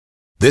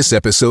This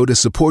episode is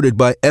supported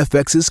by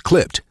FX's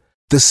Clipped,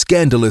 the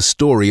scandalous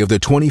story of the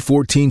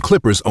 2014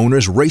 Clippers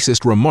owner's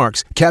racist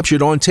remarks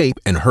captured on tape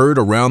and heard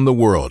around the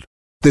world.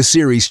 The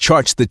series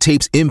charts the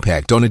tape's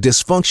impact on a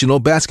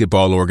dysfunctional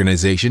basketball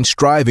organization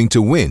striving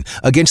to win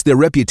against their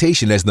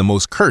reputation as the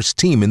most cursed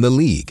team in the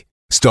league.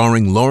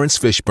 Starring Lawrence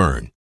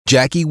Fishburne,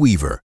 Jackie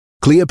Weaver,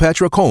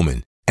 Cleopatra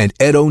Coleman, and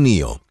Ed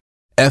O'Neill.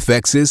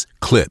 FX's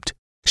Clipped,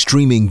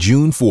 streaming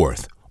June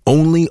 4th,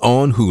 only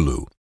on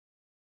Hulu.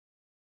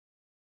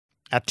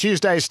 Our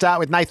Tuesdays start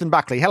with Nathan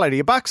Buckley. Hello to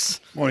you,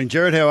 Bucks. Morning,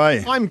 Jared. How are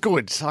you? I'm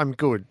good.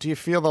 Do you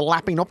feel the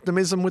lapping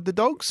optimism with the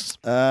Dogs?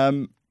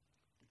 I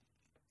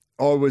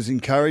was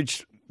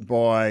encouraged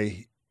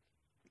by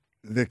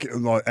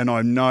and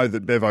I know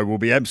that Bevo will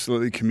be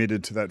absolutely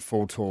committed to that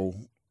fall tall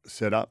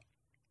setup,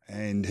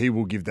 and he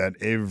will give that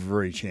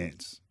every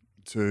chance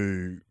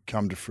to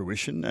come to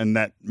fruition. And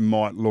that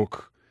might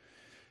look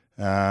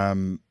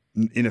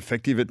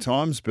ineffective at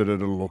times, but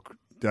it'll look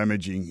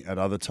damaging at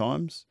other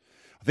times.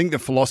 I think the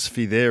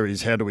philosophy there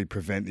is, how do we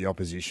prevent the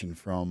opposition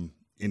from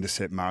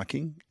intercept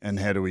marking, and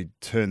how do we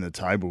turn the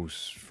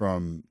tables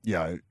from,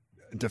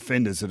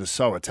 defenders that are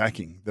so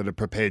attacking, that are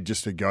prepared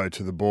just to go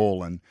to the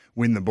ball and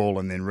win the ball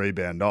and then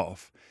rebound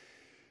off.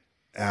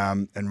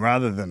 And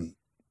rather than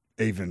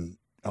even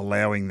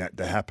allowing that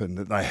to happen,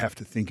 that they have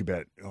to think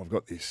about, I've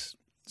got this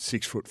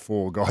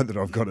 6'4" guy that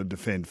I've got to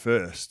defend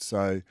first.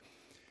 So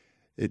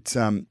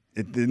they're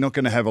not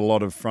going to have a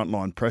lot of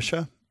frontline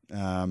pressure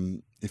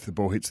if the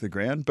ball hits the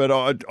ground. But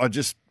I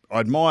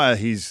admire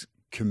his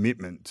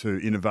commitment to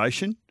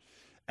innovation,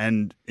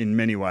 and in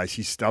many ways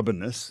his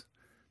stubbornness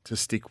to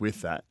stick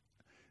with that.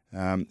 They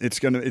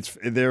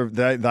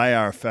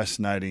are a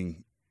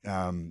fascinating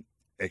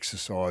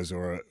exercise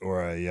or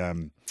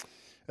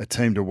a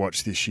team to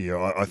watch this year.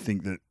 I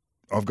think that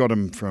I've got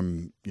them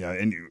from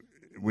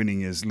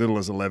winning as little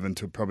as 11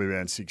 to probably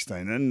around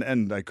 16,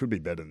 and they could be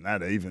better than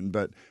that even.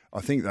 But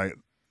I think they,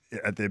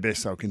 at their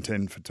best, they'll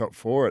contend for top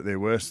four. At their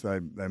worst,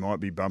 they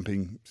might be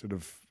bumping sort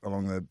of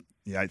along the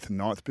 8th and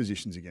 9th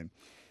positions again.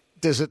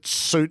 Does it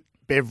suit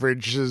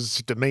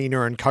Beveridge's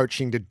demeanour and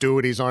coaching to do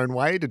it his own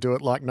way, to do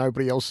it like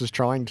nobody else is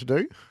trying to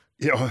do?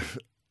 Yeah,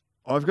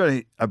 I've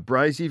got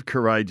abrasive,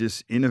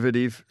 courageous,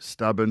 innovative,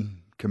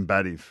 stubborn,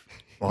 combative,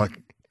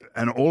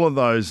 and all of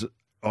those.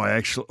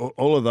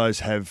 All of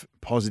those have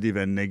positive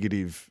and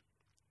negative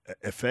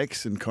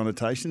effects and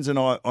connotations, and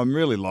I'm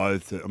really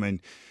loath to. I mean,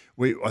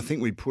 I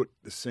think we put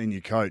the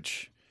senior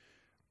coach,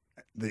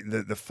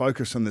 the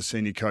focus on the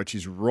senior coach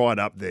is right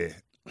up there,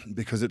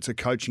 because it's a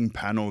coaching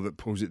panel that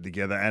pulls it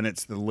together, and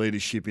it's the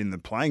leadership in the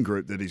playing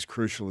group that is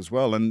crucial as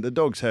well. And the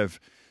Dogs have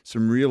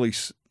some really,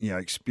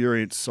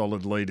 experienced,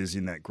 solid leaders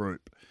in that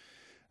group,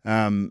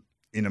 in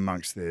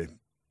amongst their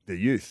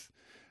youth.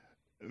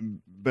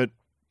 But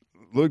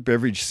Luke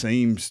Beveridge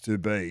seems to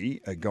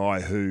be a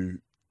guy who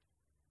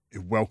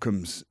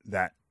welcomes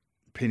that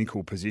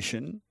pinnacle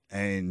position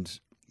and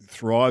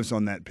thrives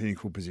on that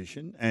pinnacle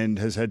position and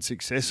has had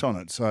success on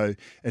it. So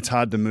it's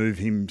hard to move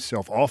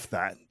himself off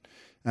that.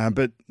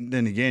 But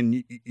then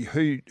again,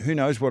 who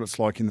knows what it's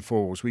like in the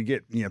forwards? We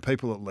get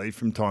people that leave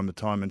from time to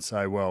time and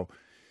say, "Well,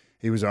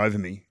 he was over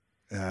me.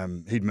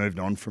 He'd moved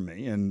on from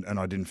me, and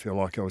I didn't feel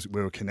like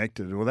we were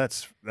connected." Well,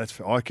 that's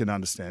I can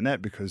understand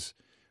that, because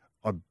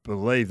I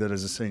believe that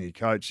as a senior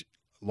coach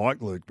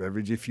like Luke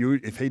Beveridge,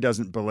 if he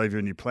doesn't believe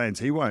in your plans,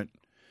 he won't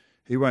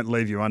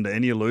leave you under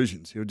any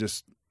illusions. He'll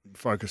just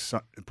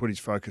put his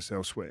focus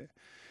elsewhere.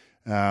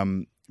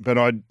 But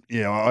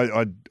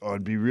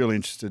I'd be really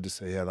interested to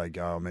see how they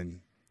go. I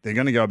mean, they're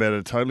going to go about it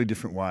a totally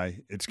different way.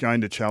 It's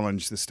going to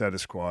challenge the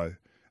status quo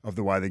of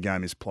the way the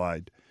game is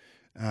played.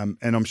 And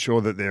I'm sure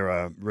that there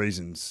are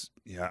reasons,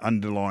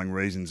 underlying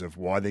reasons of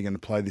why they're going to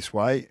play this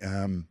way.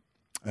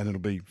 And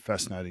it'll be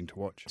fascinating to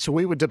watch. So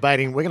we were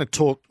debating, we're going to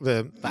talk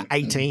the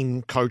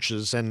 18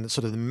 coaches and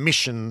sort of the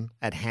mission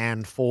at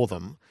hand for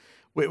them.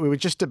 We were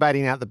just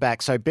debating out the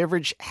back. So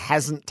Beveridge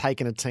hasn't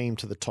taken a team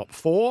to the top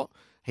four.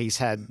 He's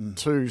had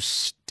two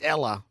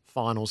stellar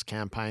finals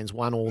campaigns,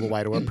 one all the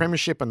way to a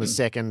premiership and the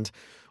second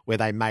where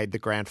they made the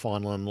grand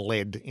final and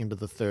led into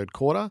the third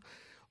quarter.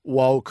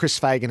 While Chris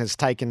Fagan has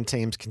taken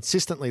teams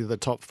consistently to the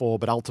top four,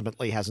 but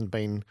ultimately hasn't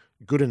been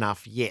good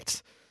enough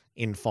yet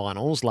in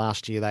finals.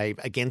 Last year, they,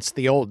 against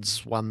the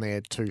odds, won their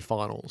two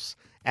finals.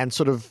 And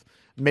sort of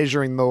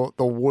measuring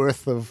the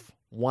worth of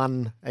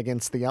one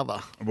against the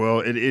other.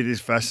 Well, it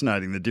is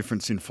fascinating, the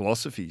difference in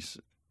philosophies.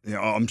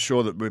 I'm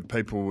sure that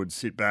people would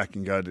sit back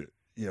and go to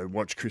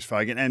watch Chris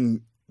Fagan,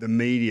 and the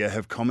media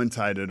have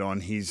commentated on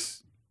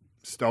his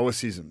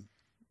stoicism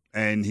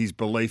and his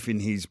belief in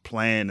his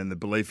plan and the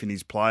belief in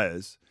his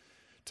players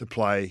to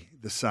play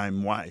the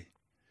same way.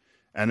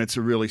 And it's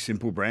a really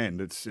simple brand.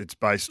 It's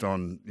based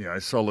on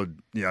solid,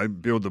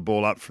 build the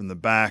ball up from the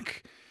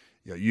back,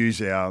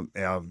 use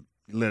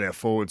let our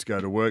forwards go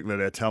to work, let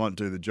our talent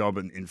do the job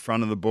in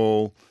front of the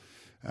ball.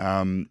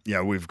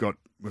 We've got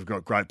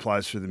great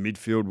players through the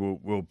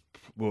midfield.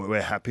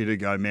 We're happy to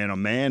go man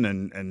on man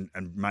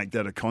and make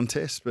that a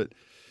contest. But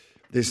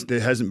there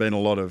hasn't been a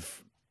lot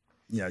of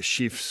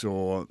shifts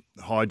or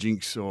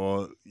hijinks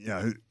or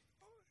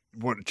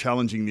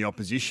challenging the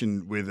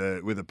opposition with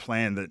a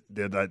plan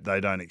that they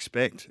don't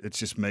expect. It's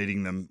just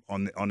meeting them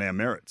on our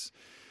merits.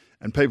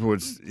 And people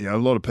would, a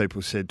lot of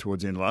people said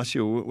towards the end of last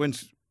year,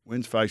 when's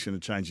Fake's going to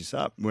change this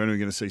up? When are we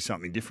going to see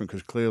something different?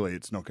 Because clearly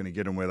it's not going to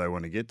get them where they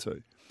want to get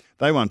to.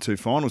 They won 2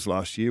 finals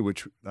last year,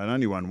 which they'd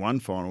only won 1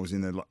 final was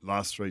in their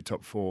last 3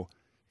 top 4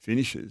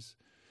 finishes.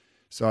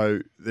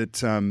 So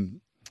that,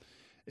 and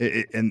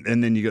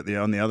then you got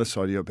on the other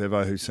side, you got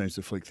Bevo, who seems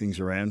to flick things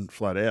around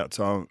flat out.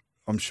 So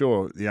I'm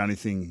sure the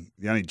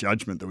only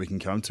judgment that we can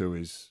come to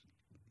is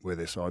where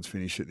their sides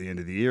finish at the end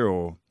of the year,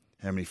 or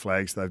how many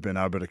flags they've been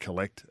able to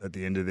collect at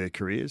the end of their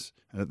careers.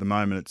 And at the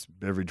moment, it's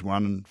Beveridge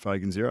 1 and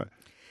Fagan 0.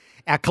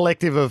 Our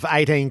collective of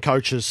 18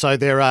 coaches. So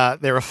there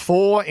are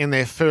 4 in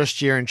their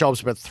first year in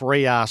jobs, but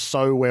 3 are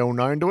so well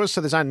known to us. So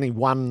there's only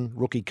 1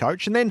 rookie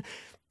coach. And then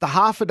the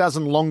half a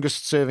dozen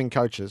longest serving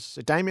coaches.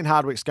 So Damien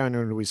Hardwick's going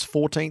into his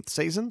 14th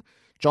season.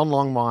 John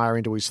Longmire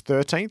into his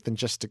 13th and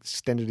just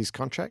extended his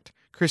contract.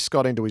 Chris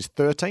Scott into his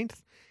 13th.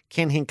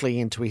 Ken Hinkley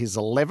into his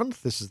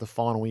 11th. This is the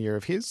final year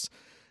of his.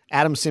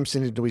 Adam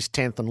Simpson into his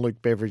 10th and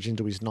Luke Beveridge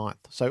into his 9th.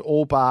 So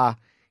all bar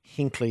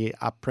Hinkley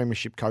are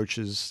premiership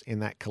coaches in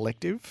that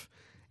collective.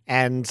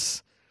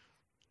 And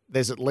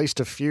there's at least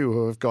a few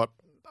who have got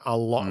a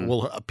lot,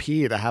 will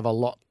appear to have a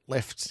lot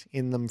left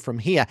in them from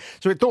here.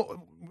 So we thought,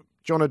 do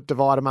you want to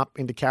divide them up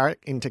into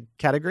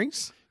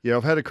categories? Yeah,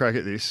 I've had a crack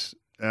at this.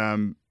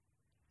 And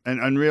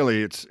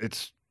really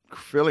it's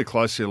fairly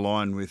closely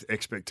aligned with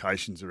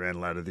expectations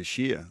around ladder this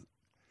year.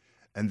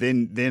 And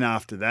then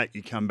after that,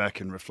 you come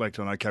back and reflect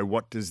on, okay,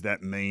 what does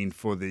that mean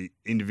for the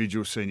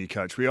individual senior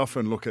coach? We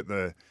often look at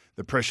the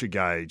pressure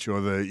gauge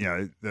or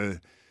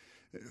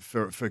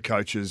for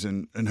coaches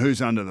and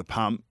who's under the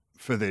pump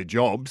for their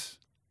jobs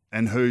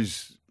and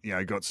who's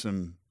got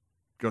some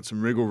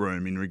wriggle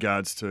room in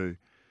regards to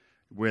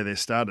where they're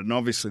started. And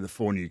obviously the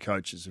 4 new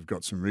coaches have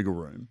got some wriggle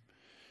room,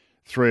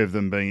 3 of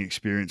them being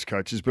experienced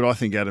coaches. But I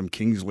think Adam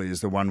Kingsley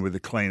is the one with the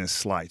cleanest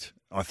slate.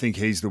 I think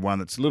he's the one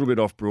that's a little bit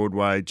off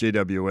Broadway,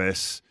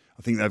 GWS.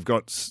 I think they've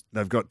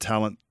got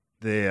talent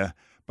there,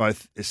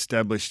 both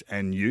established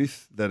and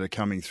youth that are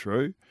coming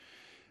through.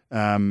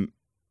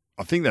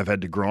 I think they've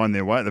had to grind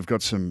their way. They've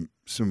got some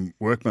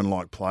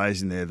workman-like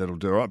players in there that'll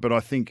do all right. But I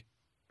think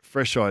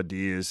fresh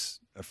ideas,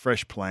 a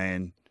fresh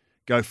plan,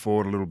 go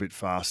forward a little bit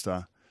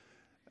faster.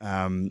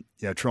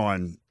 Try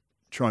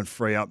and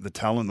free up the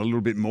talent a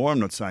little bit more. I'm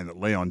not saying that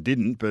Leon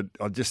didn't, but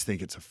I just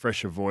think it's a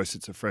fresher voice.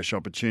 It's a fresh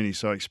opportunity.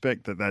 So I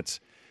expect that that's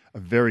a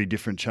very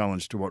different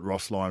challenge to what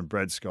Ross Lyon,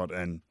 Brad Scott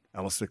and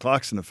Alistair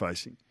Clarkson are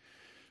facing.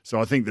 So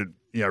I think that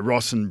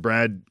Ross and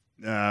Brad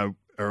are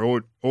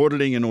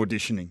auditing and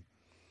auditioning.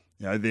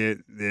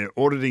 They're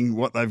auditing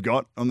what they've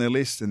got on their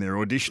list and they're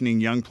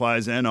auditioning young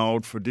players and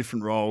old for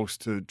different roles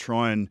to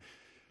try and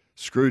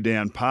screw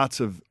down parts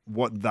of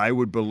what they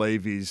would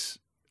believe is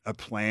a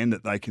plan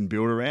that they can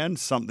build around,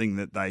 something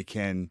that they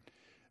can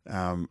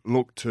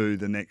look to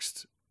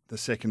the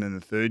second and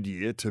the third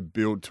year to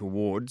build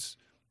towards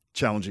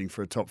challenging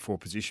for a top 4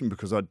 position,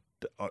 because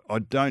I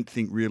don't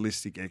think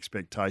realistic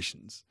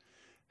expectations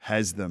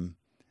has them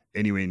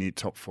anywhere near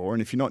top 4.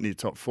 And if you're not near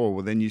top 4,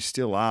 well, then you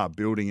still are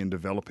building and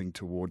developing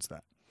towards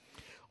that.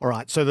 All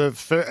right. So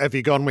have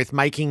you gone with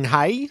making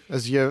hay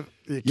as your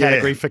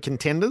category for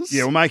contenders?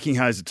 Yeah, well, making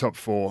hay is a top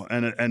 4.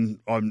 And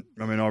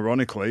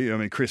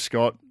ironically, Chris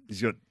Scott,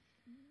 he's got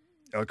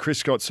Chris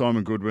Scott,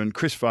 Simon Goodwin,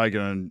 Chris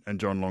Fagan and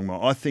John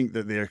Longmire. I think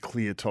that they're a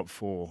clear top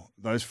 4.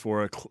 Those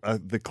 4 are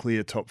the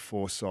clear top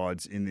 4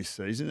 sides in this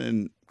season,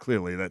 and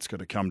clearly that's got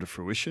to come to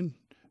fruition.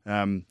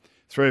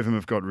 3 of them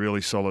have got really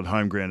solid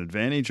home ground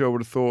advantage, I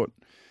would have thought.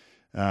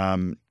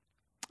 And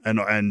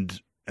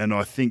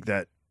I think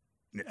that,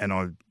 and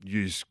I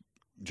use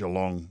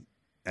Geelong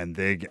and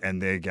their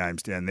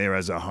games down there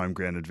as a home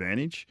ground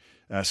advantage.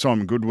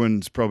 Simon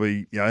Goodwin's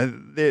probably,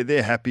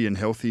 they're happy and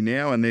healthy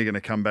now, and they're going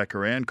to come back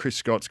around. Chris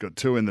Scott's got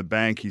 2 in the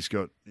bank. He's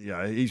got,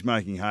 he's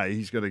making hay.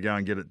 He's got to go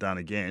and get it done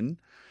again.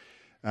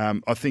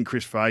 I think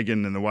Chris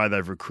Fagan and the way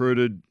they've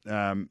recruited,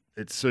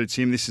 it suits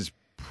him. This is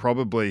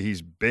probably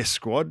his best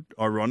squad,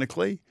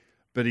 ironically,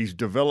 but he's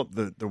developed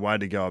the way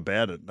to go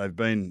about it. They've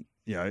been,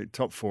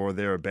 top 4 or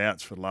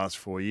thereabouts for the last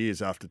 4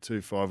 years after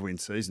 2 5-win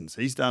seasons.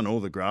 He's done all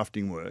the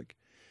grafting work,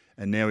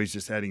 and now he's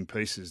just adding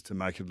pieces to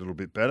make it a little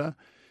bit better.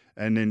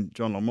 And then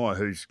John Longmire,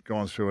 who's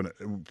gone through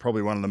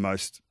probably one of the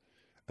most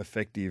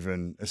effective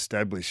and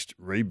established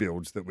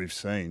rebuilds that we've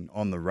seen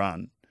on the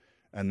run,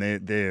 and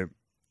their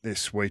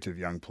suite of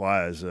young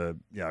players are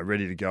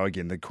ready to go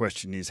again. The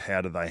question is,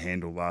 how do they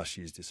handle last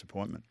year's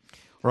disappointment?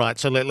 Right,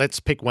 so let's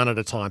pick one at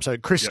a time. So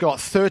Chris Scott,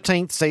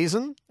 13th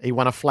season, he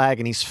won a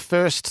flag in his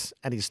first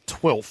and his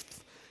 12th,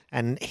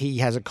 and he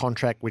has a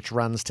contract which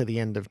runs to the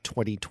end of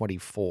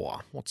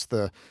 2024. What's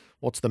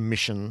the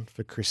mission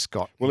for Chris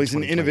Scott? Well, he's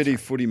an innovative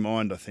footy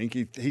mind, I think.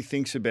 He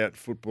thinks about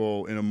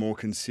football in a more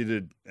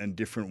considered and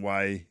different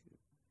way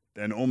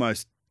than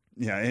almost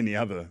any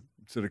other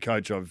sort of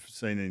coach I've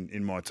seen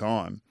in my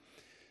time.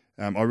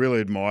 I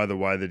really admire the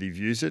way that he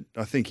views it.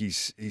 I think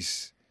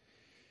he's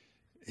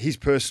his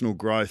personal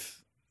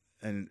growth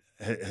and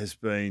has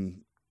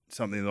been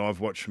something that I've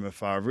watched from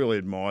afar. I've really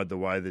admired the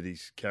way that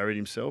he's carried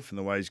himself and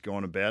the way he's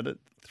gone about it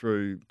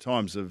through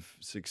times of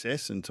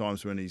success and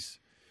times when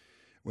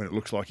it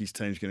looks like his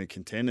team's going to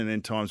contend, and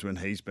then times when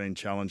he's been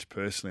challenged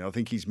personally. I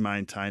think he's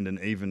maintained an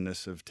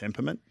evenness of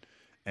temperament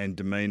and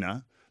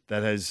demeanour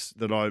that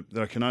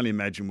I can only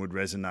imagine would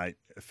resonate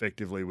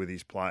effectively with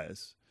his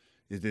players.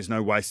 There's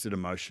no wasted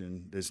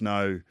emotion. There's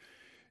no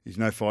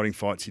fighting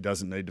fights he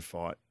doesn't need to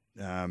fight.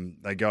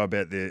 They go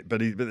about there,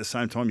 but at the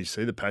same time, you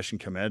see the passion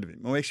come out of him.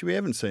 Well, actually, we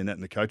haven't seen that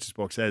in the coach's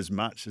box as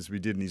much as we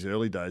did in his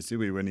early days, did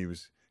we? When he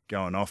was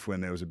going off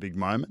when there was a big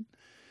moment.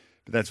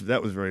 But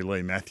that was very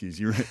Lee Matthews.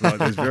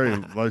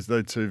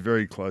 Those two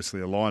very closely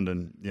aligned,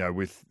 and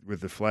with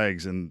the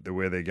Flags and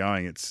where they're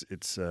going, it's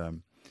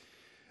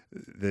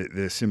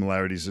their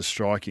similarities are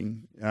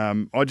striking.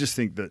 I just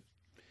think that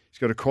he's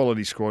got a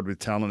quality squad with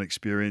talent,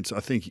 experience.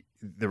 I think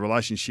the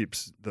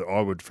relationships that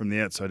I would, from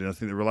the outside, and I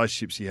think the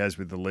relationships he has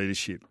with the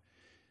leadership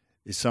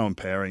is so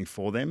empowering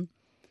for them.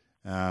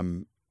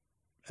 And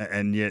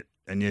yet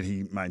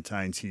he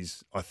maintains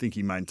his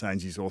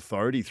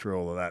authority through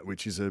all of that,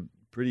 which is a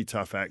pretty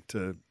tough act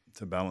to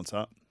balance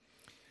up.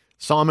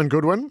 Simon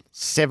Goodwin,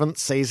 7th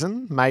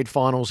season, made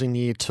finals in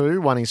year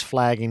 2, won his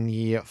flag in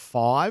year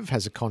 5,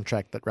 has a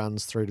contract that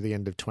runs through to the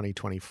end of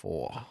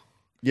 2024.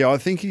 Yeah, I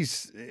think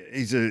he's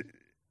a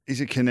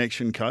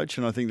connection coach,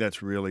 and I think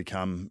that's really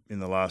come in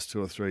the last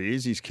 2 or 3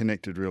 years. He's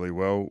connected really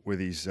well with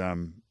his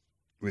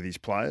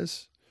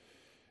players.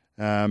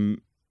 They're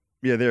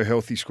a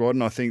healthy squad,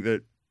 and I think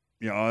that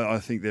I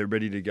think they're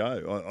ready to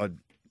go.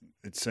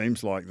 It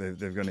seems like they're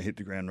going to hit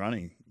the ground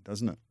running,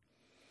 doesn't it?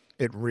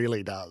 It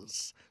really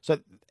does. So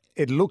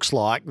it looks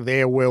like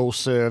they're well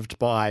served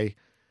by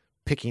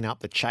picking up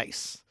the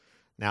chase.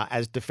 Now,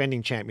 as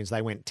defending champions,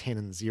 they went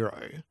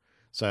 10-0,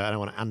 so I don't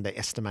want to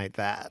underestimate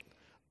that.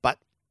 But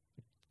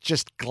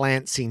just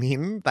glancing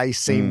in, they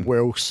seem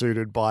well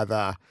suited by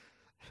the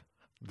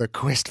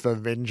quest for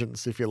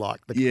vengeance, if you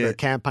like, the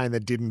campaign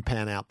that didn't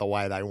pan out the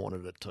way they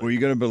wanted it to. Well,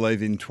 you've got to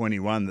believe in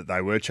 21 that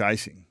they were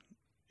chasing.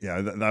 They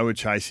were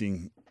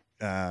chasing.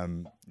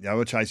 They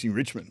were chasing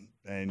Richmond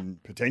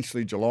and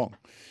potentially Geelong,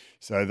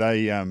 so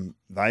they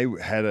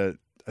had a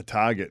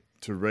target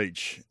to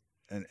reach,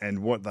 and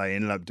what they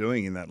ended up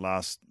doing in that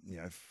last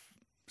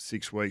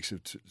 6 weeks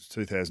of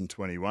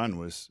 2021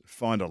 was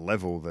find a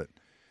level that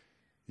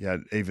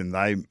even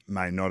they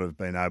may not have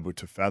been able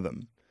to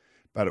fathom,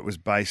 but it was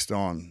based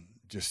on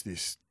just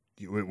this.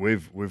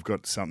 We've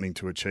got something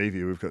to achieve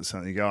here. We've got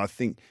something to go. I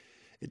think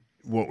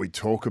what we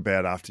talk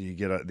about after you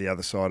get the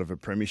other side of a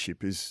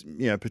premiership is,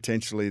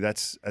 potentially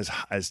that's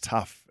as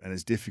tough and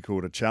as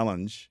difficult a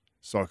challenge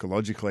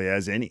psychologically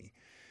as any.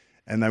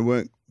 And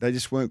they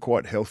just weren't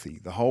quite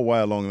healthy. The whole way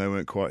along, they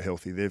weren't quite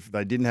healthy.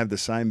 They didn't have the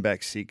same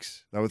back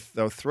six. They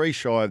were 3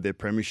 shy of their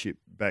premiership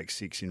back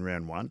 6 in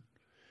round 1.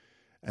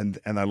 And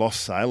they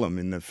lost Salem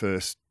in the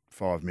first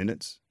 5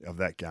 minutes of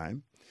that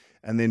game.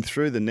 And then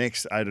through the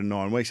next 8 or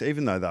 9 weeks,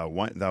 even though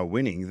they were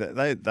winning,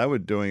 they were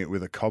doing it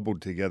with a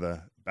cobbled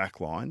together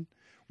back line,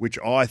 which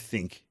I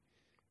think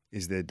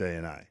is their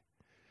DNA.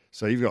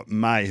 So you've got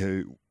May,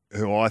 who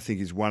I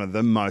think is one of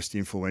the most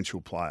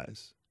influential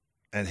players,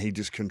 and he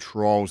just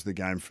controls the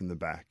game from the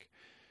back.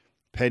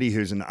 Petty,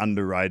 who's an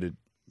underrated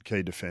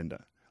key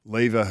defender.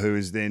 Lever, who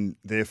is then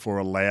therefore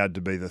allowed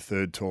to be the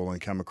third tall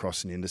and come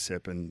across an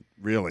intercept and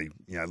really,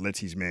 lets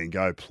his man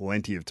go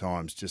plenty of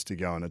times just to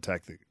go and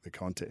attack the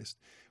contest,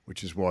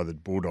 which is why the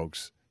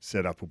Bulldogs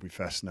setup will be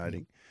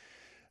fascinating.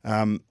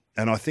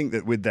 And I think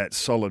that with that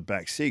solid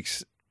back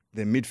 6,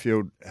 their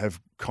midfield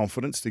have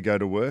confidence to go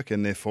to work,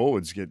 and their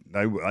forwards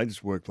they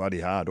just work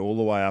bloody hard all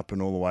the way up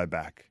and all the way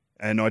back.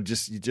 And you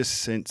just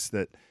sense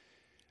that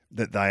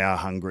they are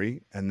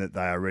hungry and that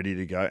they are ready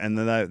to go, and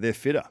they're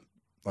fitter.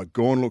 Like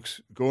Gawn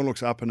looks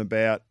up and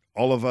about.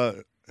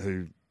 Oliver,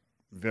 who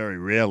very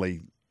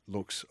rarely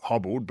looks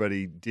hobbled, but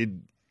he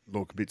did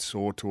look a bit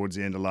sore towards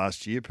the end of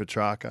last year.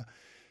 Petrarca,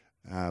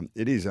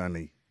 it is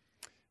only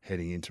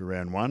heading into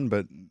round 1,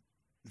 but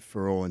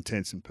for all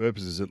intents and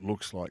purposes, it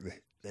looks like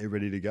they're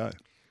ready to go.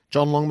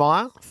 John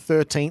Longmire,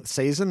 13th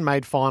season,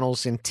 made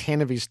finals in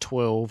 10 of his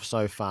 12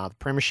 so far. The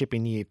premiership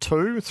in year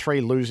 2,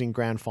 3 losing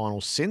grand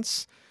finals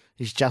since.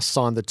 He's just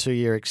signed the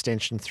 2-year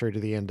extension through to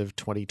the end of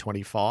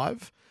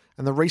 2025.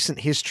 And the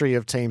recent history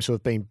of teams who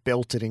have been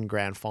belted in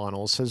grand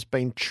finals has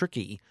been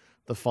tricky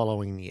the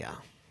following year.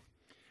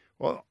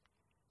 Well,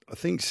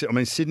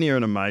 Sydney are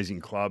an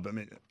amazing club.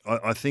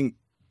 I think,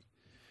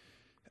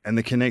 and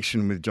the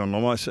connection with John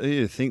Longmire, so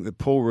you think that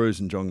Paul Roos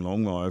and John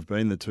Longmire have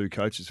been the 2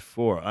 coaches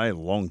for a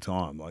long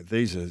time. Like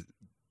this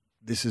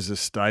is a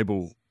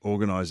stable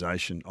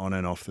organisation on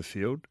and off the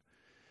field.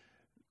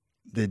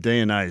 Their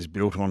DNA is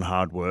built on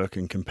hard work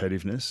and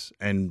competitiveness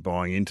and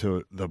buying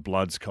into the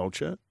Bloods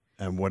culture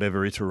and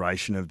whatever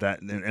iteration of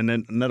that. And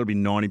that'll be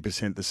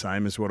 90% the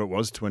same as what it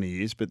was 20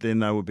 years, but then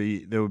there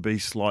will be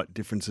slight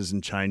differences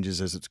and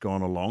changes as it's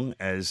gone along,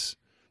 as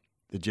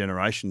the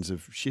generations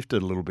have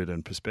shifted a little bit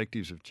and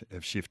perspectives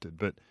have shifted.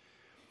 But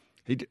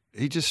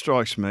he just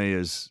strikes me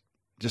as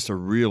just a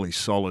really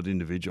solid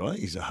individual. I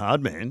think he's a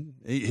hard man.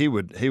 He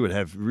would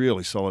have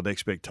really solid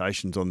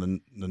expectations on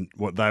the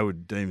what they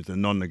would deem as the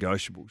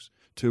non-negotiables.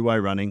 Two-way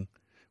running,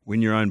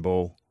 win your own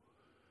ball,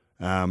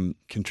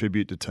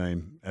 contribute to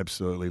team,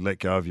 absolutely. Let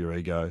go of your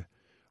ego.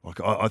 Like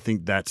I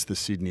think that's the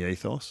Sydney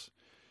ethos,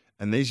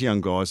 and these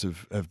young guys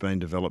have been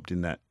developed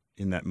in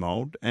that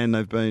mould, and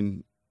they've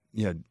been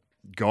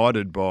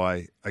guided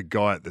by a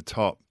guy at the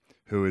top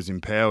who has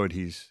empowered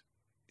his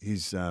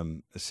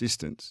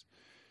assistants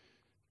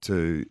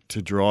to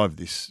drive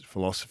this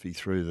philosophy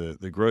through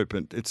the group,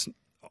 and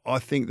I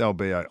think they'll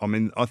be.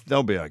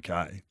 They'll be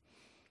okay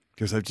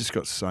because they've just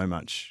got so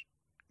much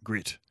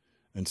grit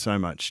and so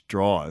much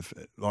drive.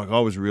 Like I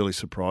was really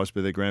surprised by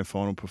their grand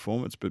final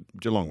performance, but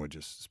Geelong were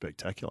just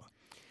spectacular.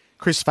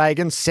 Chris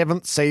Fagan,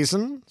 7th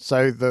season,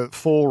 so the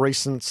 4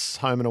 recents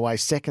home and away,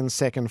 2nd,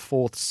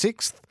 4th,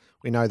 6th.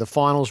 We know the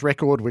finals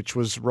record, which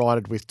was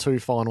righted with 2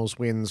 finals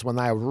wins when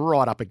they were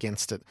right up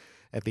against it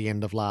at the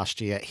end of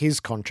last year. His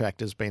contract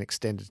has been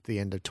extended to the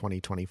end of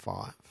 2025.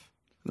 I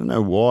don't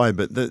know why,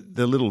 but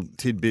the little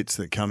tidbits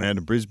that come out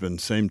of Brisbane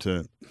seem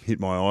to hit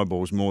my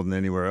eyeballs more than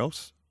anywhere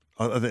else.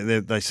 I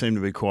think they seem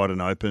to be quite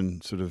an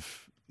open sort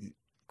of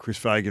 – Chris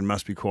Fagan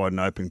must be quite an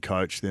open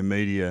coach. Their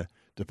media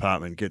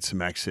department gets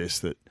some access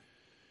that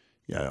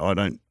I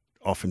don't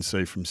often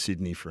see from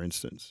Sydney, for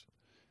instance.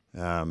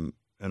 And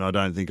I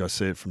don't think I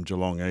see it from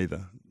Geelong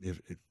either,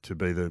 to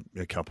be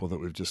a couple that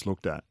we've just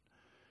looked at.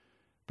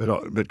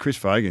 But Chris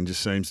Fagan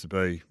just seems to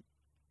be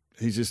 –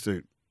 he's just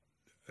a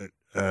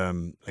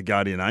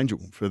guardian angel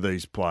for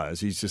these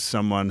players. He's just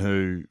someone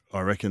who I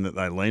reckon that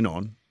they lean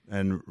on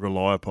and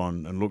rely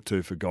upon and look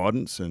to for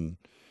guidance and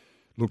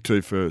look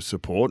to for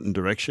support and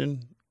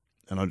direction.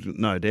 And I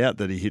no doubt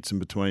that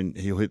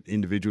he'll hit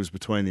individuals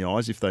between the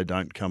eyes if they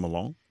don't come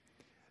along.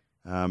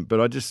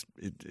 But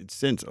the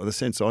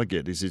sense I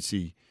get is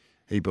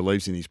he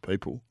believes in his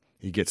people.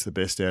 He gets the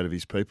best out of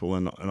his people,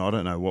 and I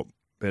don't know what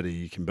better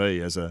you can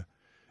be as a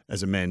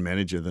man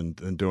manager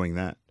than doing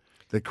that.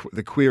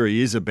 The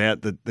query is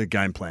about the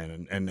game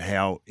plan and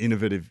how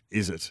innovative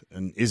is it,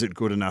 and is it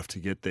good enough to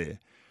get there?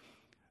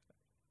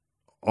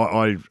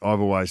 I've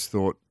always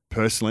thought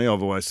personally,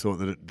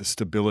 that the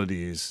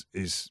stability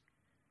is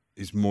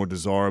more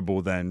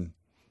desirable than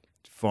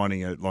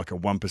finding a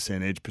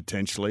 1% edge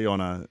potentially on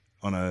a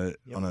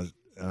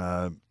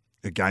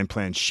game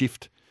plan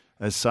shift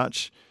as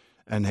such.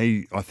 And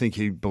I think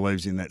he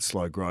believes in that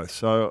slow growth.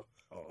 So.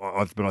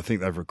 But I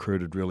think they've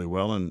recruited really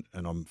well, and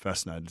I'm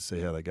fascinated to see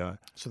how they go.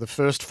 So the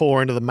first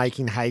 4 into the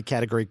making hay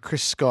category: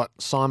 Chris Scott,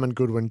 Simon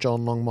Goodwin,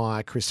 John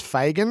Longmire, Chris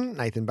Fagan.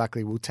 Nathan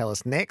Buckley will tell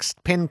us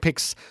next. Pen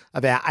picks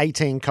of our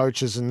 18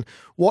 coaches and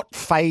what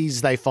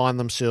phase they find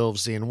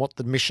themselves in, what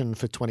the mission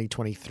for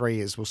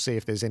 2023 is. We'll see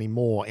if there's any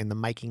more in the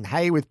making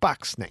hay with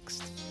Bucks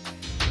next.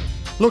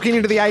 Looking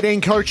into the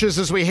 18 coaches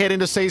as we head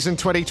into season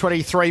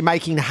 2023,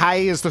 making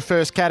hay is the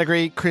first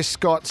category. Chris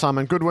Scott,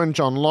 Simon Goodwin,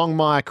 John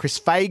Longmire, Chris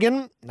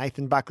Fagan.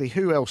 Nathan Buckley,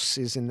 who else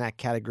is in that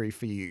category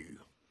for you?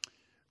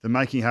 The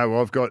making hay,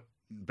 well,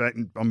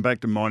 I'm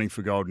back to mining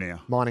for gold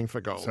now. Mining for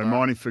gold. So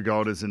mining for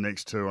gold is the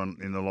next 2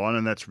 in the line,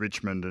 and that's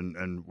Richmond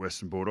and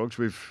Western Bulldogs.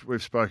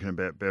 We've spoken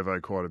about Bevo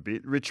quite a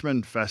bit.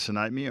 Richmond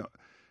fascinate me,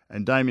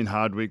 and Damien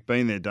Hardwick,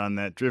 been there, done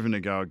that, driven to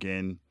go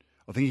again.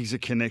 I think he's a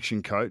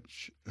connection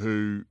coach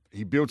who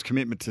he builds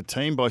commitment to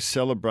team by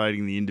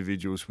celebrating the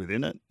individuals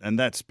within it, and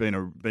that's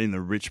been the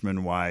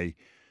Richmond way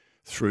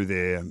through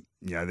their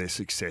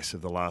success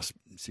of the last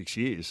 6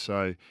 years.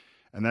 So,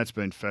 and that's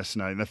been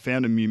fascinating. They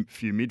found a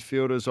few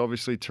midfielders,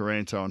 obviously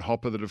Taranto and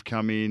Hopper, that have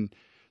come in.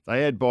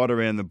 They add bite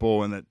around the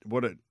ball, and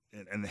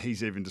and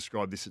he's even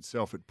described this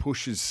itself. It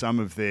pushes some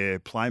of their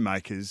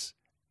playmakers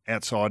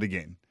outside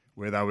again,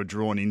 where they were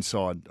drawn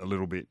inside a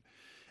little bit.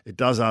 It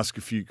does ask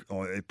a few.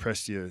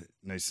 Prestia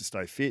needs to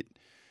stay fit.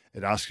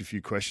 It asks a few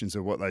questions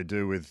of what they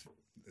do with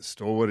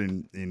Storwood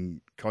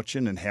in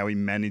Cochin, and how he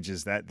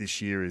manages that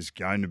this year is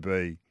going to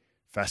be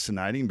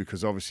fascinating,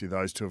 because obviously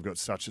those two have got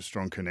such a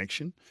strong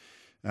connection.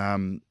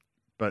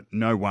 But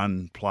no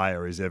one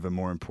player is ever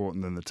more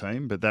important than the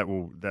team. But that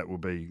will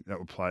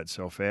play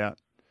itself out.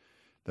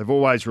 They've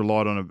always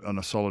relied on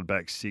a solid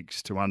back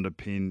 6 to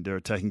underpin their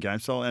attacking game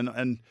style, and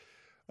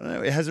I don't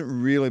know, it hasn't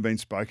really been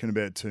spoken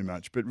about too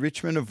much, but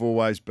Richmond have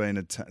always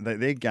been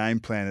their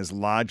game plan has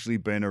largely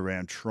been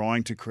around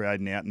trying to create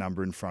an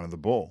outnumber in front of the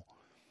ball.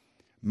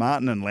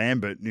 Martin and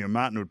Lambert,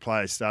 Martin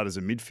would start as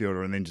a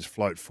midfielder and then just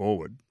float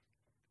forward.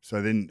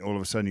 So then all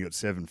of a sudden you got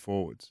 7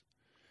 forwards.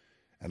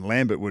 And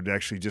Lambert would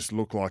actually just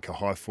look like a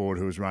high forward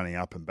who was running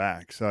up and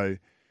back. So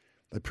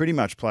they pretty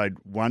much played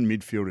 1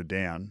 midfielder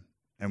down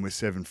and with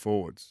 7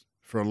 forwards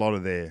for a lot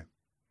of their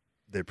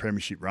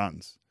premiership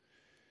runs.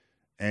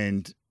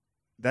 And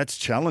that's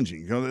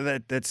challenging.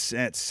 That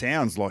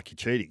sounds like you're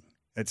cheating.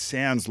 It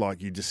sounds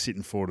like you're just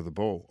sitting forward of the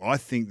ball. I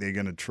think they're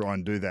going to try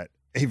and do that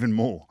even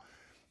more.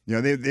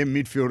 Their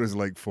midfielders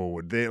leap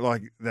forward. They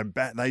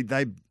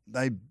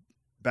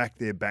back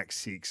their back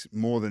 6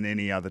 more than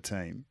any other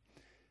team,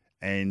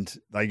 and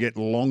they get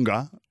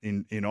longer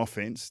in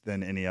offense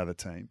than any other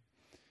team.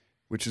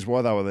 which is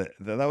why they were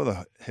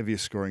the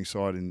heaviest scoring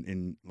side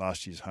in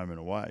last year's home and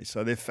away.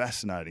 So they're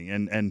fascinating,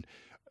 and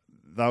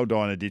they'll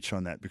die in a ditch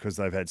on that because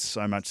they've had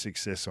so much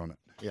success on it.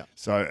 Yeah.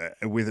 So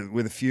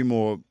with a few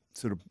more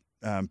sort of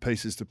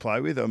pieces to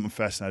play with, I'm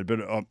fascinated. But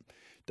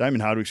Damien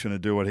Hardwick's going to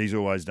do what he's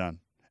always done,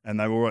 and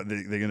they're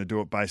going to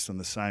do it based on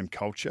the same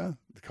culture,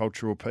 the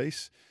cultural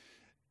piece.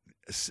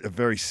 It's a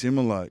very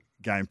similar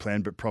game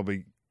plan, but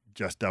probably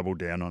just double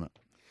down on it.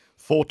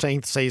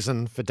 14th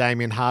season for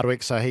Damien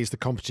Hardwick, so he's the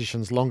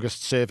competition's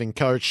longest-serving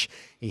coach.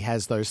 He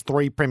has those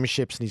 3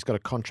 premierships, and he's got a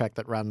contract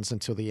that runs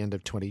until the end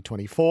of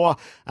 2024.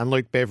 And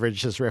Luke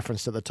Beveridge, as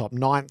referenced at the top,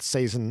 9th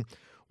season,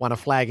 won a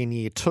flag in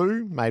year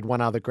 2, made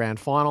one other grand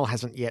final,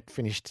 hasn't yet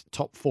finished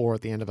top 4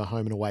 at the end of a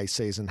home and away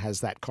season,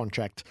 has that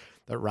contract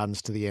that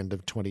runs to the end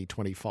of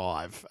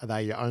 2025. Are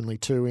they your only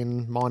 2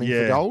 in mining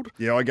for gold?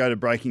 Yeah, I go to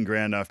breaking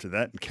ground after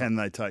that. Can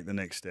they take the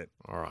next step?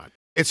 All right.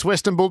 It's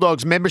Western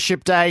Bulldogs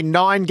Membership Day,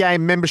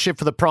 9-game membership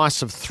for the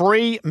price of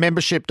 3.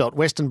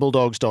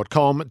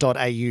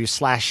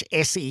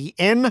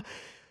 membership.westernbulldogs.com.au/SEN.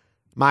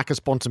 Marcus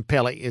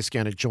Bontempelli is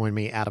going to join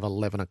me out of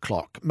 11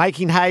 o'clock.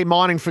 Making hay,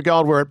 mining for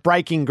gold. We're at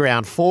breaking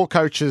ground. 4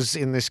 coaches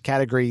in this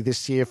category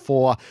this year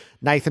for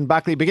Nathan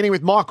Buckley, beginning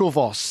with Michael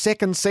Voss.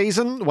 2nd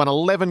season, won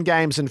 11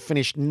 games and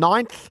finished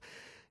 9th.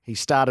 He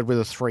started with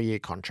a 3-year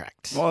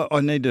contract. Well, I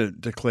need to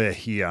declare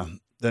here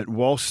that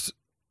whilst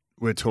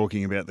we're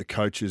talking about the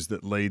coaches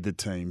that lead the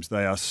teams,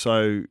 they are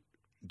so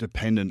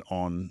dependent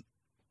on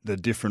the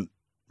different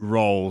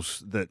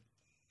roles that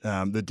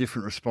the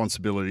different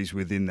responsibilities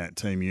within that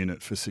team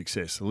unit for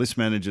success. The list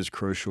manager's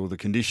crucial, the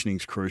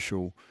conditioning's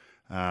crucial,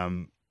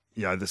 the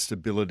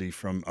stability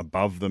from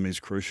above them is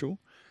crucial,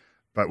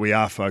 but we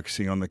are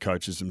focusing on the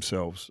coaches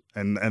themselves,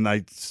 and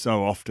they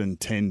so often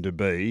tend to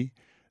be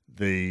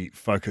the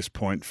focus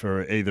point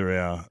for either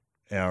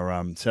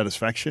our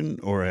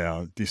satisfaction or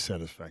our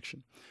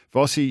dissatisfaction.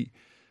 Vossi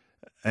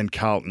and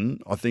Carlton,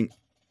 I think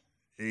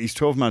he's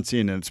 12 months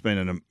in and it's been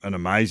an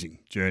amazing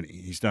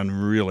journey. He's done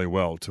really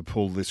well to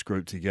pull this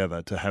group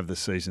together to have the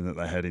season that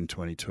they had in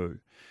 22.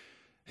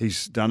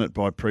 He's done it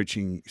by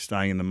preaching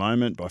staying in the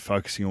moment, by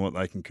focusing on what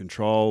they can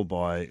control,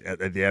 by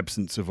at the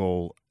absence of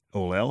all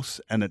else,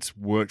 and it's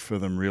worked for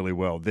them really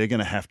well. They're going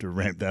to have to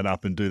ramp that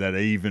up and do that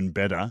even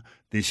better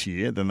this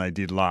year than they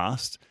did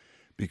last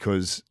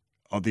because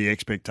of the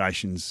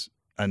expectations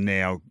are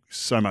now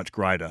so much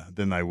greater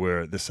than they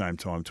were at the same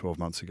time 12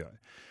 months ago.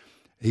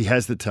 He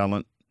has the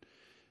talent.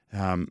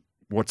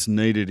 What's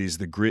needed is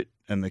the grit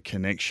and the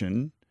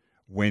connection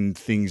when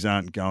things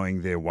aren't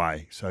going their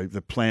way. So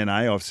the plan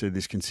A, I've said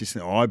this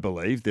consistently, I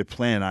believe their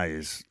plan A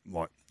is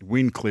like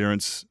win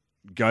clearance,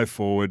 go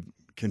forward,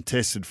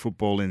 contested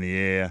football in the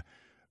air,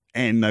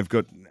 and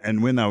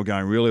when they were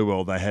going really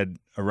well, they had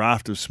a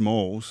raft of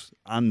smalls,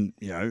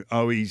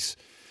 Owies,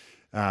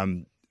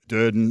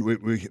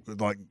 Durden,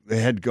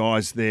 they had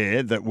guys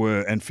there that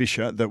were, and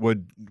Fisher, that were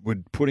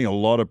putting a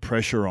lot of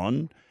pressure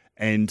on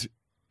and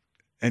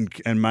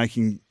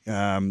making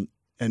and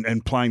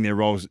playing their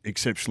roles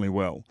exceptionally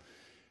well.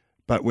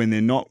 But when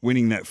they're not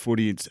winning that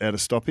footy, it's out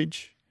of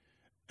stoppage,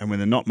 and when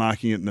they're not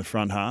marking it in the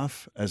front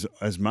half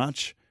as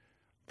much,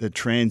 the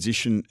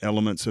transition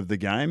elements of the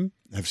game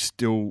they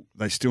still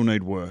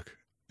need work.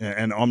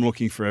 And I'm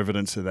looking for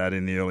evidence of that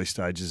in the early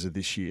stages of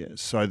this year,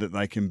 so that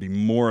they can be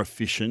more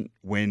efficient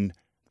when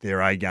their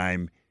A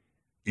game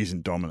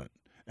isn't dominant.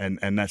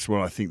 And that's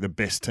what I think the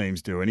best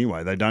teams do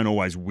anyway. They don't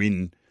always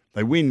win.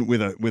 They win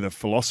with a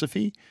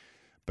philosophy,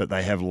 but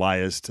they have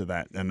layers to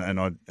that.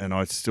 And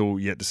I still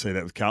yet to see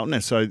that with Carlton.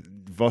 And so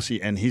Vossi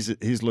and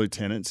his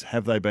lieutenants,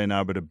 have they been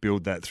able to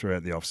build that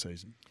throughout the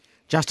off-season?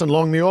 Justin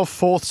Longmuir,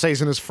 4th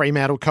season as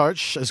Fremantle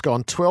coach, has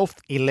gone 12th,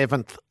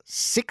 11th,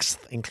 6th,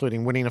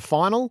 including winning a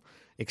final,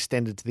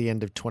 extended to the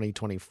end of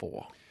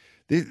 2024.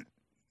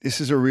 This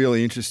is a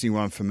really interesting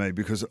one for me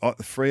because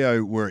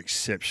Freo were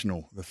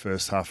exceptional the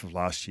first half of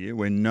last year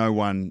when no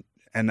one,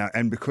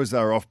 and because they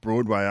were off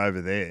Broadway over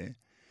there,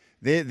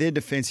 their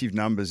defensive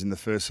numbers in the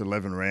first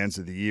 11 rounds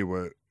of the year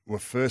were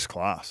first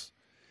class.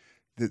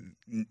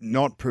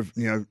 Not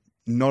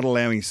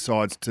allowing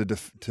sides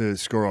to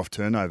score off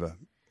turnover,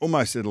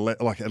 almost at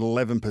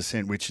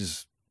 11%, which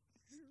is,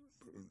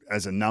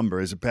 as a number,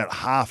 is about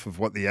half of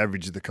what the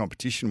average of the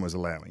competition was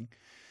allowing.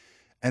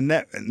 And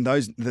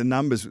the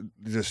numbers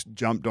just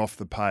jumped off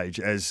the page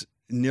as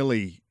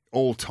nearly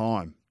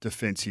all-time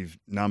defensive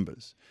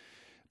numbers.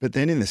 But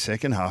then in the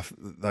second half,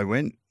 they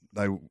were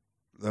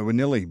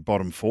nearly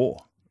bottom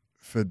 4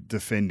 for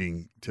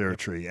defending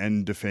territory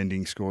and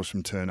defending scores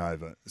from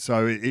turnover.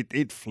 So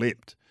it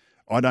flipped.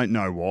 I don't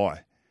know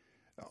why.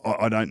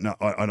 I don't know,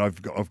 and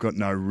I've got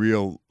no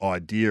real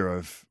idea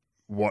of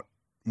what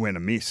went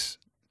amiss.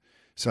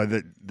 So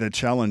the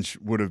challenge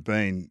would have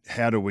been,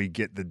 how do we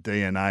get the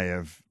DNA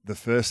of the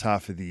first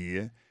half of the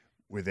year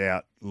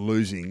without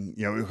losing?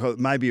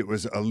 Maybe it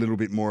was a little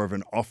bit more of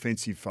an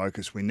offensive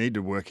focus. We need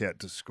to work out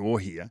to score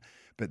here,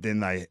 but then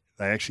they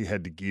actually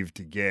had to give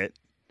to get,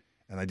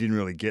 and they didn't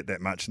really get that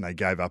much, and they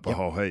gave up a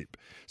whole heap.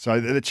 So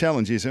the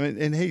challenge is,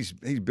 and he's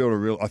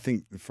built I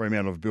think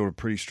Fremantle have built a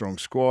pretty strong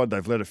squad.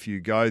 They've let a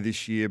few go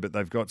this year, but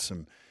they've got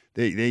some.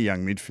 Their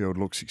young midfield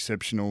looks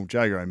exceptional.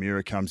 Jago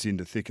O'Meara comes in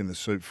to thicken the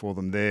soup for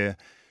them there.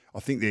 I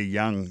think they're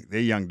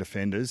young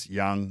defenders.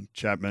 Young,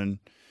 Chapman,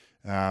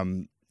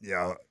 what's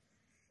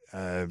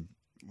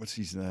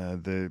his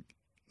the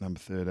number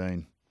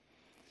 13?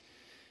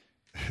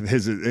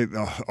 There's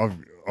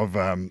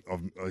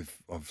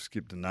I've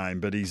skipped a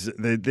name, but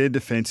their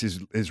defence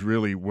is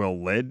really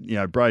well led. You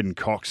know, Braden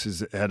Cox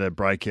has had a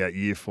breakout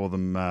year for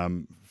them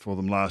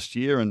last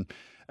year, and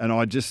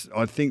I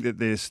think that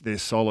they're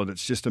solid.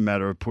 It's just a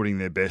matter of putting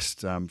their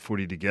best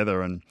footy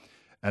together, and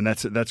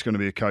that's going to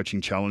be a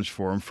coaching challenge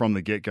for them from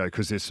the get go,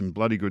 because there's some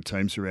bloody good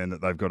teams around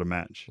that they've got to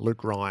match.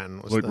 Luke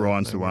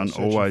Ryan's the one.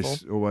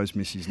 Always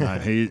miss his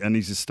name.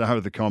 He's a star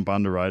of the comp,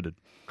 underrated.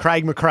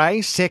 Craig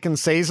McRae, second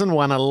season,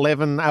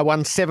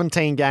 won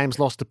 17 games,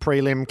 lost a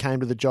prelim, came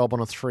to the job on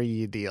a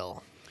 3-year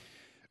deal.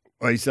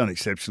 Well, he's done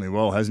exceptionally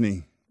well, hasn't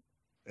he?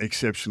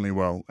 Exceptionally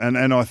well,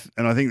 and I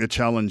think the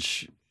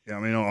challenge. I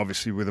mean,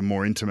 obviously, with a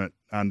more intimate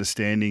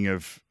understanding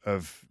of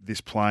this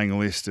playing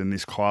list and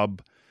this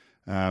club,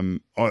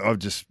 I've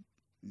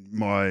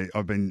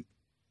been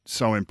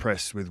so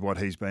impressed with what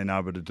he's been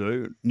able to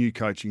do. New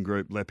coaching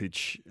group,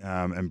 Leppich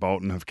and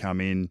Bolton have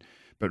come in,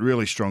 but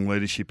really strong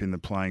leadership in the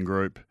playing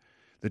group.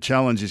 The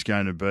challenge is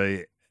going to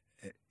be,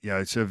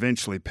 it's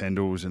eventually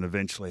Pendles and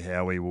eventually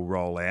Howie will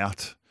roll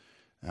out,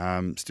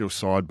 still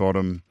side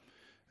bottom.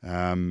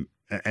 And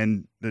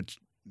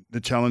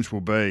the challenge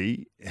will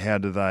be, how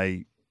do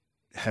they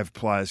have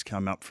players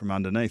come up from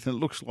underneath? And it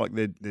looks like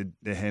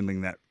they're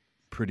handling that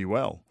pretty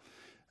well.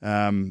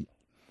 I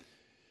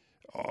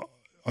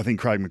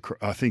think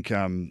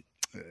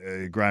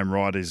Graham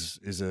Wright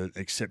is an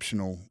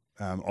exceptional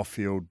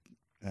off-field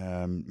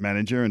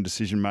manager and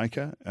decision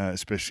maker,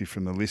 especially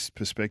from the list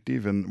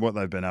perspective, and what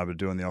they've been able to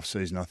do in the off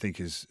season, I think,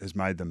 has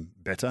made them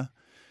better.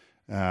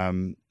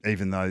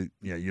 Even though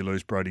you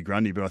lose Brodie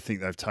Grundy, but I think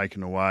they've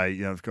taken away.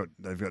 They've got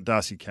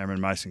Darcy Cameron,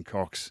 Mason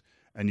Cox,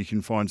 and you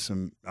can find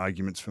some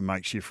arguments for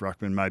makeshift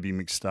ruckman, maybe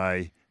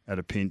McStay at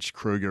a pinch,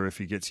 Kruger if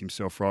he gets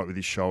himself right with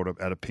his shoulder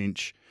at a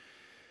pinch.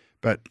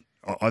 But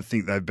I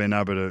think they've been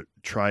able to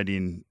trade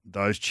in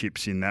those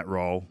chips in that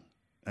role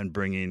and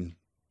bring in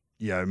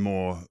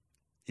more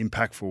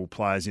impactful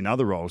players in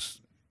other roles,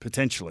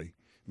 potentially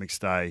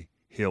McStay,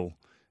 Hill,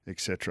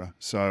 etc.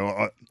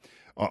 So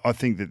I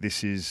think that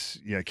this is,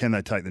 can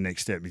they take the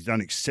next step? He's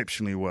done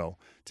exceptionally well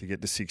to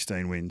get to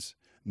 16 wins,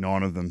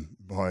 9 of them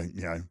by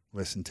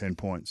less than 10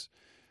 points.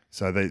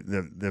 So they've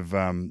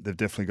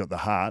definitely got the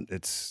heart.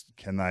 It's,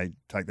 can they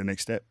take the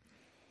next step?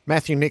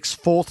 Matthew Nick's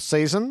 4th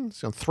season.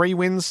 He's got 3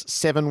 wins,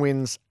 7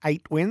 wins,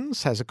 8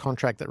 wins. Has a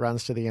contract that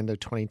runs to the end of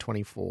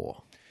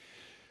 2024.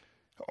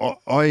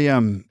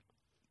 I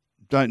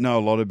don't know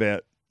a lot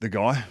about the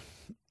guy.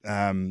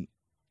 I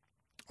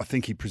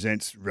think he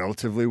presents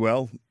relatively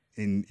well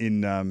in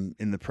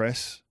the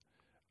press.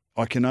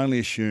 I can only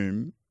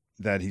assume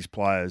that his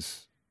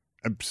players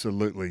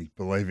absolutely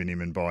believe in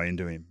him and buy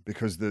into him,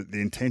 because the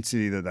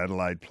intensity that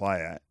Adelaide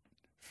play at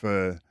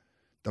for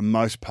the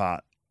most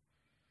part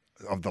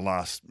of the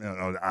last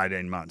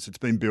 18 months, it's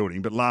been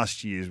building. But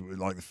last year,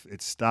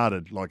 it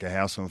started like a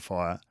house on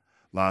fire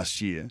last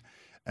year.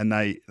 And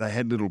they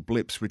had little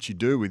blips, which you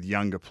do with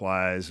younger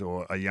players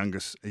or a younger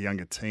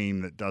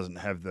team that doesn't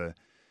have the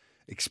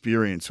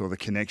experience or the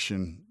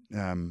connection,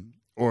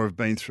 or have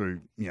been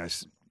through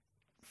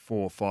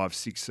 4, 5,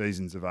 6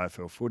 seasons of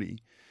AFL footy.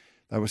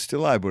 They were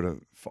still able to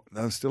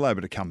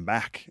come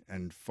back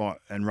and fight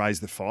and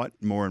raise the fight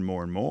more and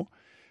more and more.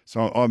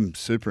 So I'm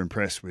super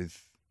impressed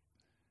with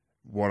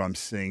what I'm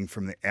seeing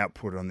from the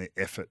output on the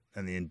effort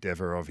and the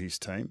endeavour of his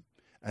team,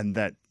 and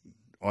that.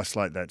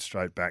 Isolate that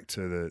straight back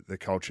to the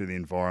culture, the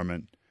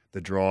environment, the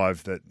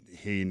drive that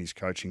he and his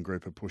coaching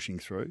group are pushing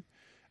through.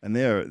 And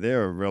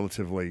they're a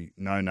relatively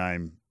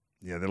no-name.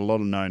 There are a lot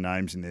of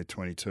no-names in their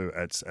 22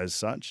 as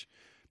such.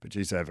 But,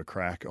 geez, they have a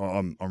crack.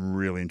 I'm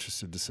really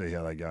interested to see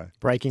how they go.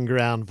 Breaking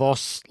ground,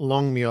 Voss,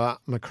 Longmuir,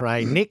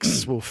 McRae,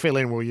 Nix will fill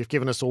in. Well, you've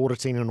given us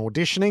auditing and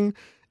auditioning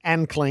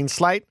and clean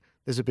slate.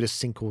 There's a bit of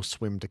sink or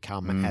swim to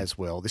come as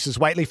well. This is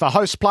Waitley for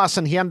Host Plus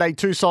and Hyundai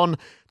Tucson.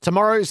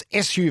 Tomorrow's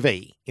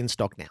SUV in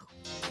stock now.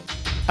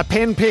 A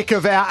pen pick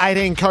of our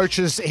 18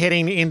 coaches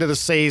heading into the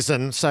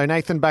season. So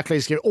Nathan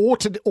Buckley's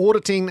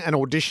auditing and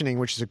auditioning,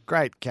 which is a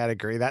great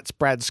category. That's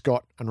Brad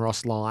Scott and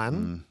Ross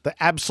Lyon. The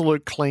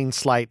absolute clean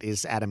slate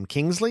is Adam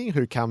Kingsley,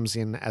 who comes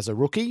in as a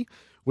rookie,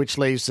 which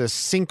leaves us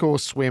sink or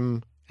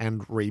swim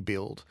and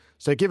rebuild.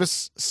 So give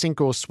us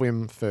sink or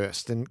swim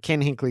first. And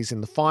Ken Hinkley's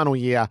in the final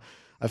year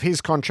of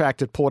his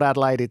contract at Port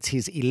Adelaide. It's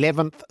his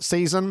 11th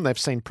season. They've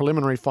seen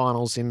preliminary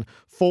finals in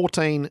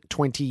 14,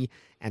 20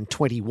 and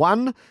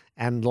 21,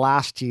 and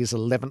last year's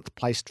 11th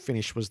placed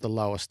finish was the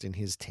lowest in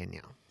his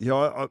tenure.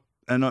 Yeah,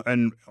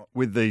 and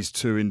with these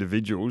two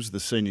individuals,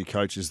 the senior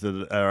coaches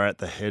that are at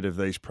the head of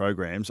these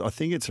programs, I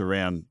think it's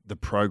around the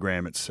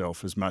program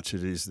itself as much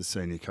as it is the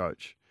senior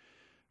coach.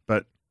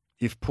 But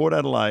if Port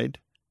Adelaide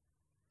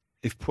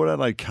if Port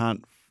Adelaide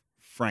can't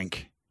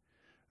frank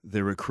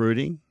their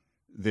recruiting,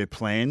 their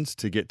plans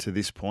to get to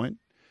this point,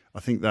 I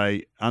think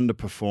they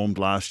underperformed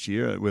last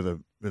year with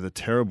a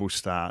terrible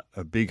start,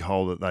 a big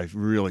hole that they've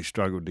really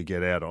struggled to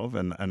get out of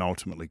and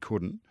ultimately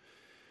couldn't.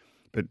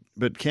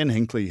 But Ken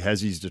Hinkley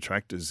has his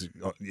detractors.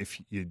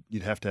 If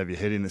you'd have to have your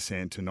head in the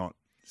sand to not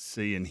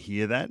see and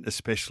hear that,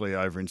 especially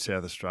over in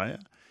South Australia.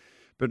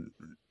 But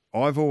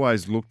I've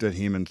always looked at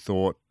him and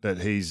thought that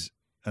he's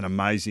an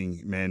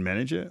amazing man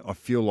manager. I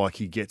feel like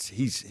he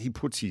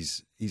puts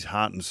his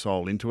heart and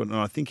soul into it, and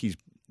I think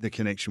the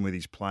connection with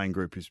his playing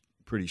group is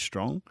pretty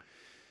strong.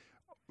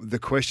 The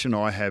question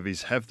I have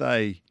is, have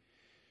they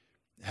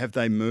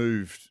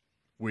moved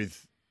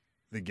with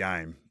the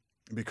game?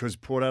 Because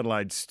Port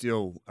Adelaide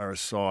still are a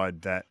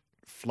side that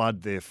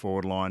flood their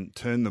forward line,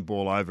 turn the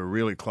ball over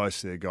really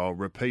close to their goal,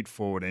 repeat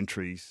forward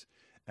entries,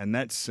 and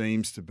that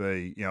seems to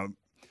be,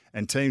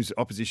 and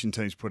opposition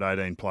teams put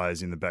 18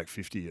 players in the back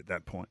 50 at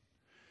that point.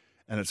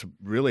 And it's a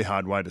really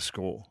hard way to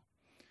score.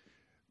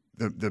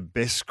 The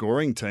best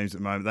scoring teams at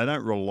the moment, they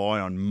don't rely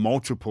on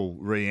multiple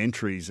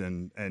re-entries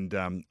and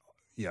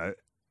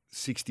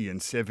 60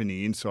 and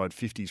 70 inside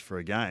 50s for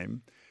a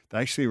game. They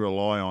actually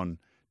rely on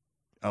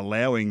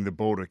allowing the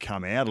ball to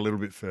come out a little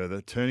bit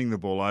further, turning the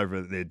ball over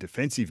at their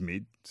defensive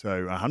mid,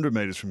 so 100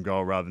 metres from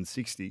goal rather than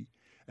 60,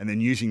 and then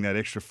using that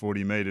extra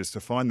 40 metres to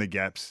find the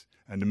gaps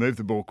and to move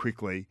the ball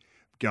quickly,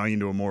 going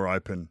into a more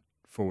open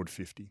forward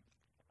 50.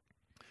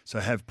 So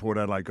have Port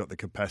Adelaide got the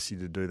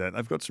capacity to do that?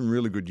 They've got some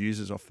really good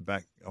users off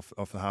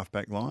the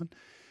half-back line,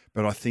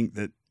 but I think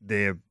that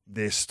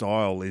their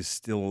style is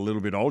still a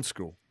little bit old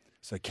school.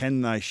 So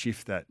can they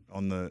shift that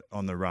on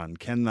the run?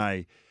 Can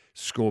they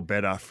score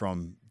better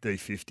from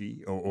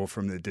D50 or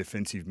from the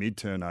defensive mid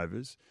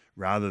turnovers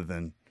rather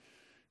than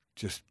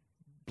just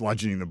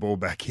bludgeoning the ball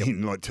back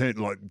in,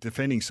 like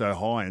defending so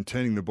high and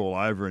turning the ball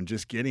over and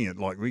just getting it?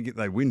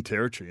 They win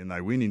territory and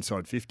they win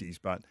inside 50s,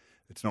 but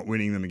it's not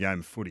winning them a game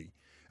of footy.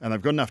 And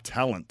they've got enough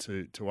talent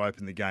to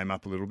open the game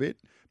up a little bit,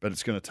 but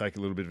it's going to take a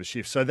little bit of a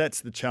shift. So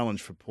that's the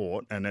challenge for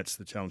Port, and that's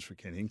the challenge for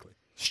Ken Hinkley.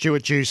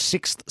 Stuart Dew's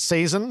sixth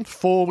season,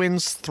 4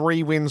 wins,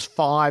 3 wins,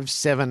 5,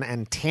 7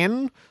 and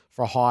 10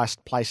 for a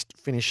highest placed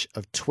finish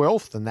of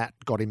 12th, and that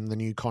got him the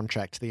new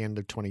contract to the end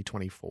of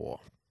 2024.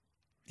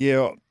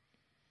 Yeah,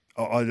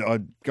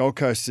 Gold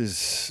Coast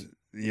is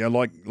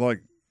like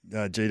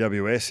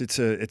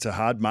GWS. It's a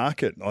hard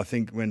market. I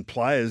think when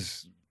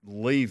players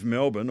leave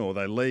Melbourne or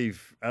they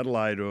leave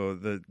Adelaide or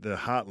the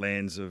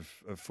heartlands of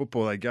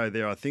football, they go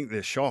there, I think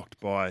they're shocked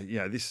by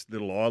this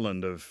little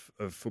island of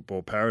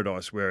football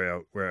paradise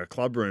where our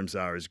club rooms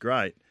are is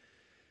great.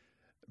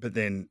 But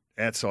then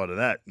outside of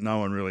that, no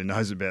one really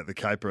knows about the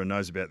caper and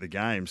knows about the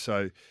game.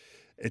 So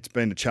it's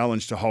been a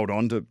challenge to hold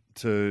on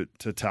to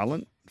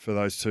talent for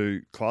those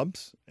two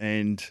clubs.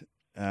 And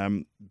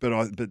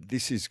but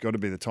this has got to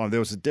be the time. There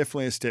was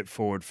definitely a step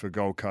forward for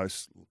Gold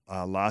Coast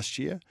last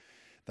year.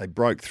 They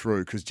broke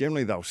through because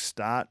generally they'll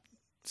start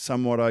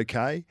somewhat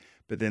okay,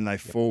 but then they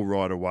fall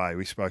right away.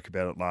 We spoke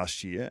about it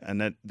last year,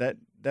 and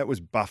that was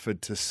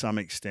buffered to some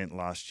extent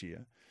last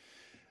year.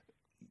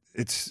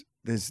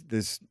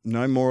 There's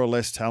no more or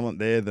less talent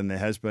there than there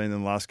has been in the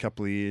last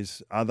couple of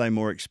years. Are they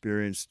more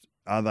experienced?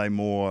 Have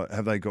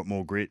they got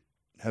more grit?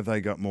 Have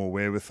they got more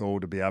wherewithal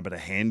to be able to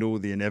handle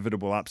the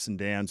inevitable ups and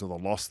downs or the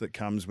loss that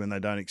comes when they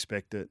don't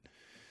expect it?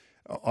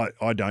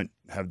 I don't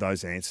have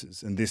those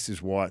answers, and this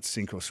is why it's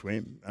sink or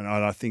swim. And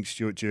I think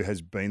Stuart Dew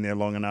has been there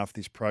long enough.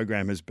 This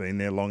program has been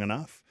there long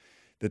enough.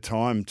 The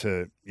time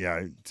to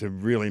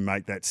really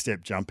make that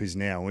step jump is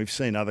now. We've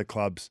seen other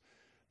clubs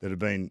that have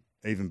been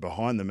even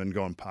behind them and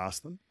gone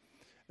past them.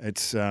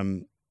 It's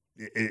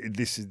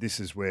this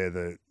is where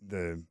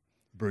the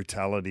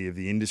brutality of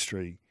the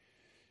industry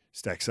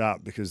stacks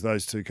up, because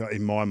those two,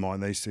 in my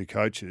mind, these two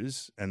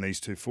coaches and these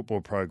two football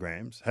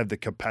programs have the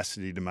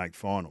capacity to make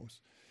finals.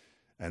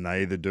 And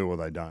they either do or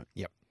they don't.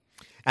 Yep.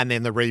 And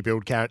then the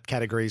rebuild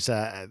categories,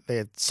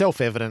 they're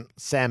self-evident.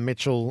 Sam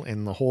Mitchell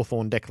in the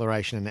Hawthorn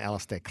Declaration and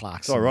Alistair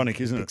Clarkson. It's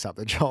ironic, isn't it? Picks up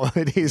the job.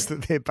 It is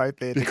that they're both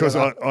there because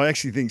together. I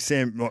actually think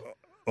Sam,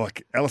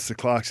 like Alistair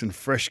Clarkson,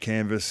 fresh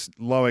canvas,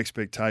 low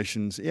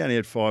expectations. He only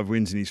had 5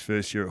 wins in his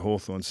first year at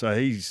Hawthorn, so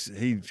he's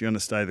going to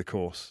stay the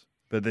course.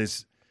 But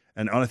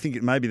and I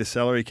think maybe the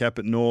salary cap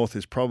at North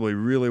is probably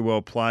really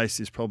well placed.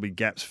 There's probably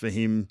gaps for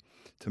him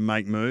to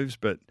make moves,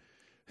 but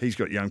he's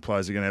got young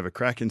players who are going to have a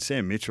crack. And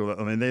Sam Mitchell,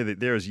 I mean,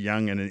 they're as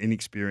young and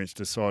inexperienced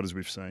a side as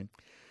we've seen.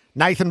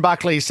 Nathan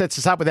Buckley sets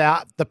us up with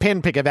the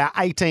pen pick of our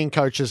 18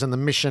 coaches and the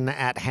mission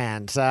at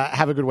hand.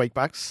 Have a good week,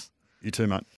 Bucks. You too, mate.